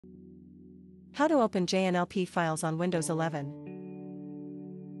How to open JNLP files on Windows 11.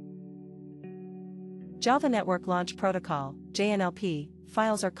 Java Network Launch Protocol, JNLP,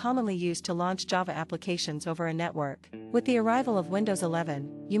 files are commonly used to launch Java applications over a network. With the arrival of Windows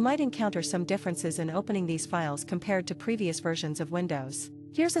 11, you might encounter some differences in opening these files compared to previous versions of Windows.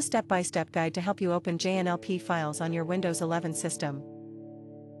 Here's a step-by-step guide to help you open JNLP files on your Windows 11 system.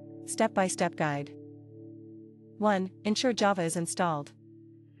 Step-by-step guide. 1. Ensure Java is installed.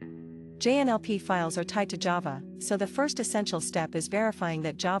 JNLP files are tied to Java, so the first essential step is verifying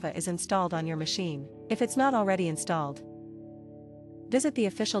that Java is installed on your machine. If it's not already installed, visit the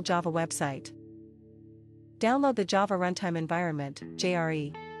official Java website. Download the Java Runtime Environment,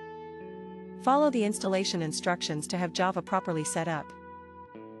 JRE. Follow the installation instructions to have Java properly set up.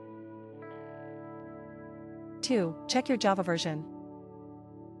 2. Check your Java version.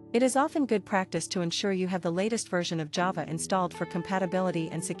 It is often good practice to ensure you have the latest version of Java installed for compatibility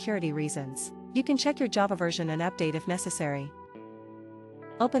and security reasons. You can check your Java version and update if necessary.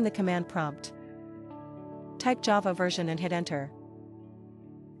 Open the command prompt. Type Java version and hit enter.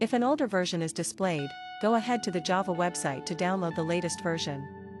 If an older version is displayed, go ahead to the Java website to download the latest version.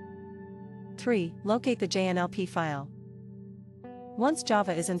 3. Locate the JNLP file. Once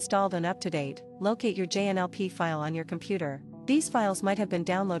Java is installed and up to date, locate your JNLP file on your computer. These files might have been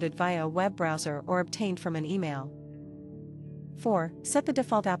downloaded via a web browser or obtained from an email. 4. Set the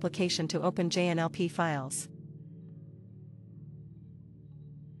default application to open JNLP files.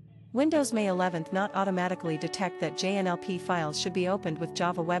 Windows may 11th not automatically detect that JNLP files should be opened with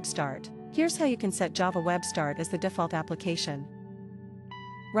Java Web Start. Here's how you can set Java Web Start as the default application.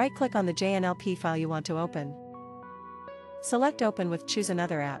 Right-click on the JNLP file you want to open. Select Open with Choose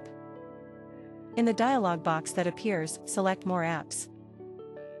Another App. In the dialog box that appears, select More Apps.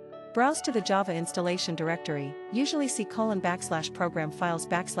 Browse to the Java installation directory, usually see :/program files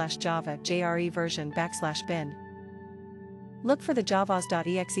 /java JRE version /bin. Look for the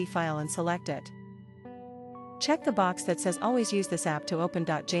javas.exe file and select it. Check the box that says Always use this app to open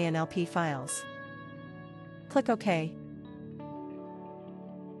 .jnlp files. Click OK.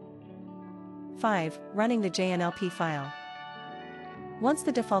 5. Running the JNLP file. Once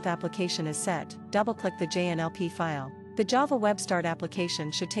the default application is set, double-click the JNLP file. The Java Web Start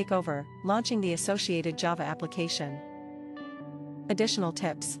application should take over, launching the associated Java application. Additional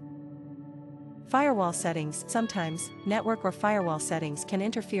tips. Firewall settings. Sometimes, network or firewall settings can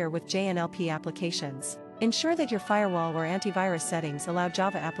interfere with JNLP applications. Ensure that your firewall or antivirus settings allow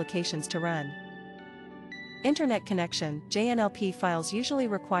Java applications to run. Internet connection. JNLP files usually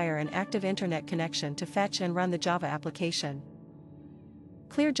require an active internet connection to fetch and run the Java application.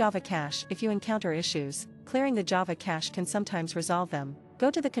 Clear Java cache. If you encounter issues, clearing the Java cache can sometimes resolve them. Go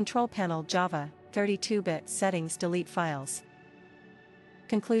to the Control Panel, Java, 32-bit Settings, delete files.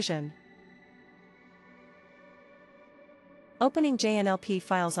 Conclusion. Opening JNLP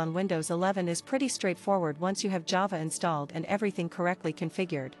files on Windows 11 is pretty straightforward once you have Java installed and everything correctly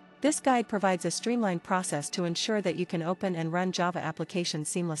configured. This guide provides a streamlined process to ensure that you can open and run Java applications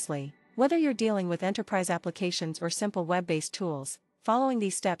seamlessly. Whether you're dealing with enterprise applications or simple web-based tools, following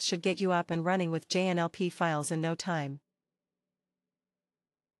these steps should get you up and running with JNLP files in no time.